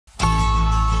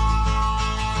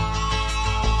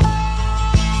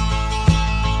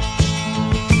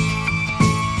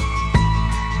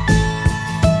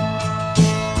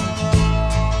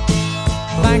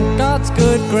God's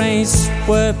good grace,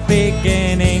 we're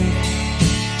beginning.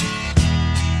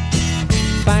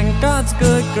 Thank God's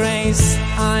good grace,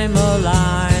 I'm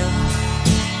alive.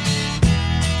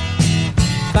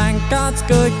 Thank God's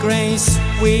good grace,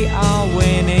 we are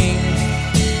winning.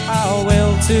 Our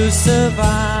will to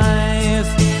survive.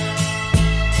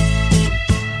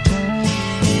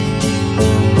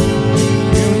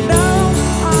 You know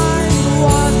I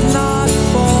was not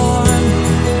born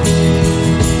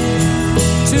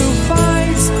to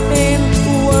fight in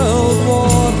World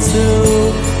War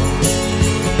II.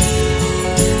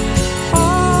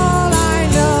 All I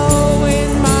know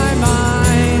in my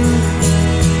mind,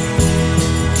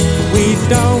 we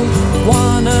don't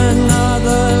want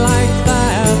another like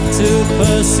that to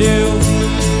pursue.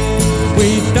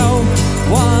 We don't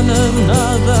want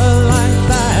another like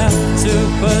that to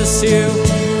pursue.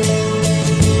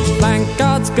 Thank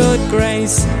God's good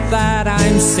grace that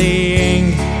I'm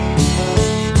seeing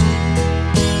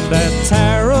the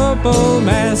terrible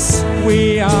mess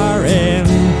we are in.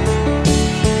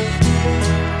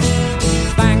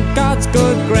 Thank God's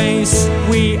good grace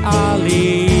we are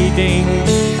leading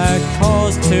a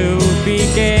cause to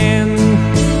begin.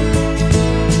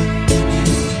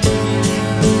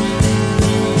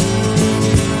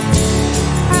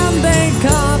 And they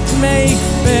can't make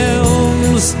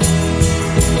films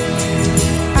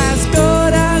as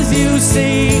good as you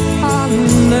see on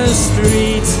the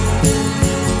street.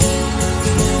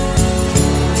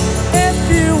 If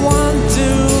you want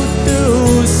to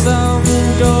do some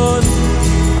good,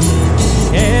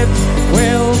 it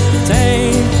will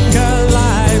take a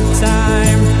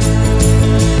lifetime.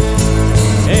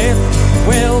 It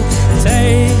will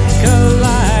take a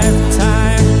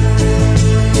lifetime.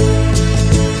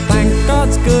 Thank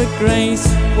God's good grace,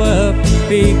 we're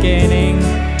beginning.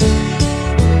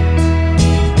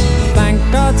 Thank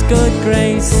God's good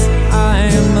grace,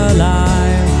 I'm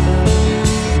alive.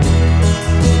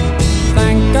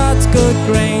 Thank God's good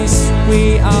grace,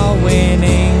 we are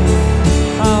winning.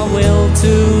 Our will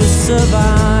to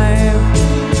survive.